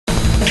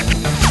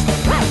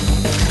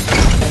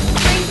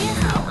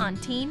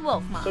teen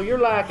wolf mom. So you're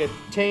like a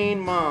teen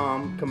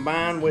mom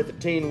combined with a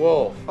teen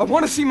wolf. I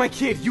want to see my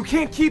kid. You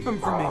can't keep him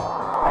from me.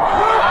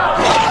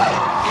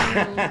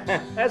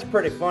 That's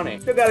pretty funny.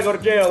 Still gotta go to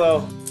jail,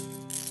 though.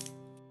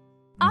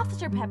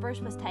 Officer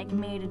Peppers was taking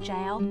me to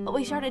jail, but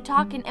we started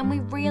talking and we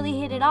really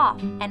hit it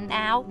off. And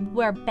now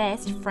we're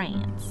best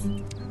friends.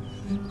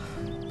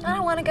 I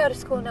don't want to go to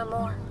school no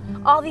more.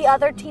 All the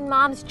other teen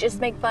moms just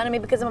make fun of me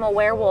because I'm a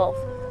werewolf.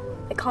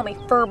 They call me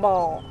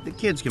Furball. The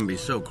kids can be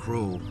so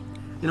cruel.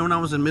 You know, when I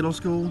was in middle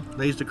school,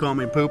 they used to call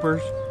me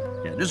Poopers.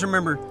 Yeah, just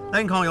remember, they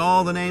can call you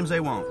all the names they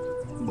want,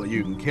 but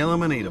you can kill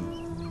them and eat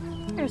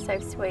them. You're so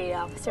sweet,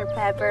 Officer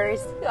Peppers.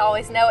 You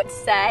always know what to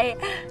say.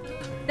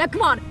 Now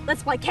come on,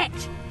 let's play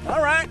catch.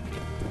 All right.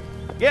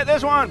 Get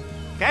this one.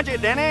 Catch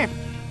it, Dani.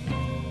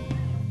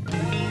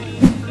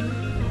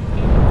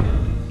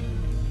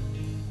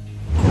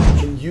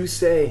 Can you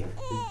say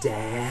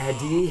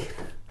Daddy?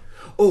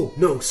 Oh,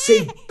 no,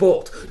 say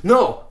Bolt.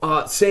 No,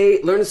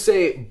 learn to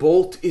say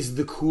Bolt is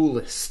the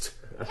coolest.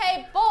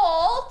 Hey,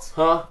 Bolt.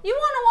 Huh? You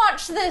want to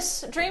watch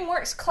this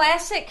DreamWorks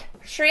classic,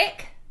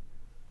 Shrek?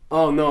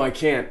 Oh, no, I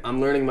can't.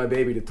 I'm learning my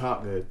baby to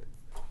talk good.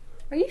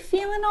 Are you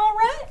feeling all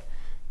right?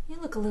 You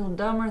look a little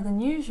dumber than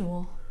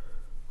usual.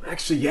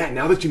 Actually, yeah,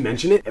 now that you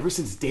mention it, ever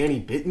since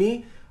Dani bit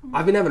me,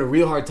 I've been having a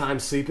real hard time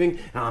sleeping,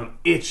 and I'm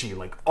itchy,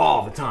 like,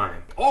 all the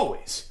time.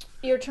 Always.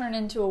 You're turned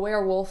into a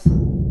werewolf.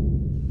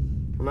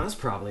 Well, that's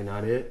probably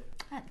not it.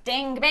 That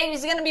dang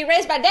baby's gonna be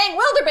raised by dang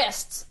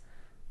wildebeests.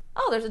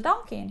 Oh, there's a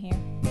donkey in here.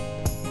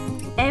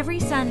 Every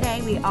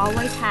Sunday, we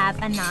always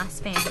have a nice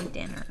family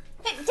dinner.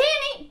 Hey,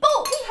 Dani,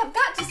 Bolt, we have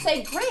got to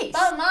say grace.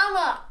 But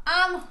Mama,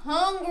 I'm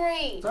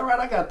hungry. It's all right,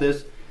 I got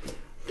this.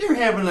 Dear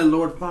Heavenly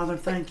Lord Father,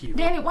 thank you.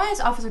 Dani, why is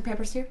Officer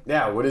Peppers here?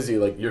 Yeah, what is he,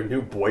 like, your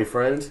new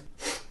boyfriend?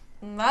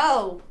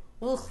 No.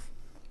 Ugh.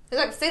 He's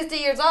like 60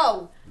 years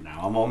old.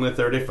 Now I'm only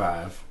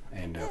 35,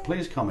 and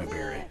please call me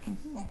Barry.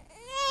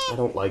 I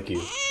don't like you,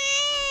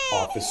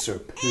 Officer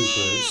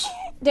Poopers.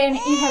 Dani,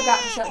 you have got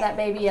to shut that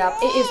baby up.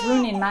 It is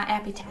ruining my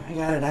appetite. I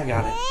got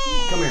it.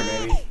 Come here,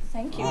 baby.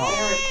 Thank you,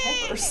 Barry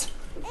Peppers.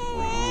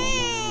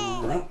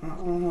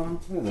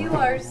 You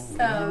are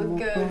so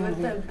good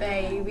with the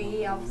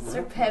baby,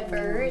 Officer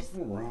Peppers.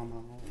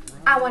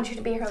 I want you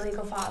to be her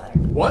legal father.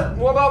 What?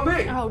 What about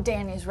me? Oh,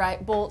 Dani's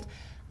right, Bolt.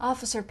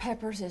 Officer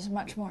Peppers is a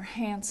much more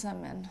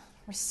handsome and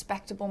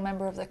respectable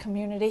member of the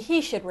community.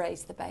 He should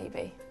raise the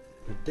baby.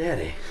 But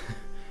Daddy,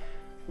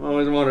 I've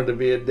always wanted to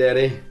be a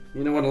daddy.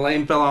 You know when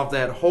Elaine fell off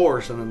that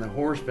horse and then the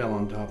horse fell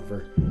on top of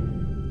her.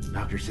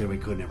 Doctor said we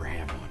could never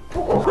have one.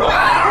 No!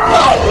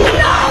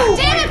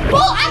 Damn it,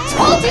 Bolt! I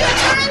told you to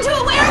turn into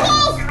a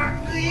werewolf!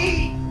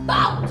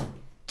 Bolt!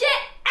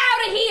 Get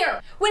out of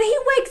here! When he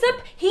wakes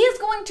up, he is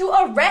going to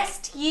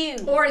arrest you.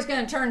 Or he's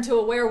going to turn into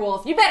a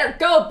werewolf. You better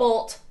go,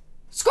 Bolt.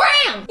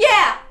 Scram!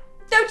 Yeah!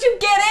 Don't you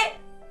get it?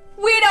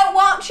 We don't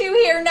want you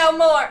here no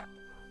more.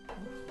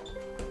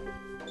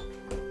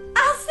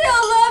 I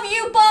still love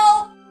you,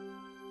 Bolt!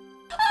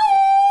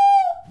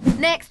 Oh!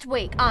 Next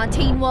week on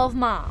Teen Wolf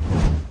Mom.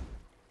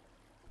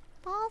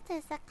 Bolt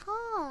is the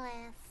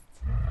coolest.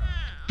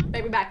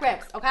 Baby back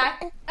ribs, okay?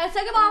 And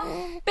second of all,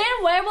 being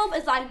a werewolf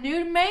is like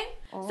new to me,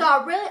 so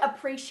I really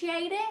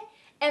appreciate it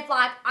if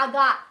like I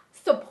got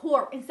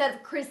support instead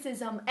of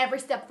criticism every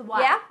step of the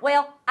way. Yeah,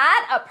 well,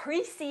 I'd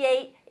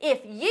appreciate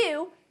if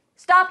you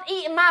stopped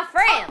eating my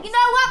friends. You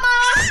know what,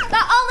 Mom?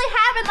 That only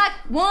happened like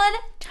one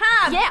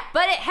time. Yeah,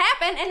 but it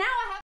happened, and now I have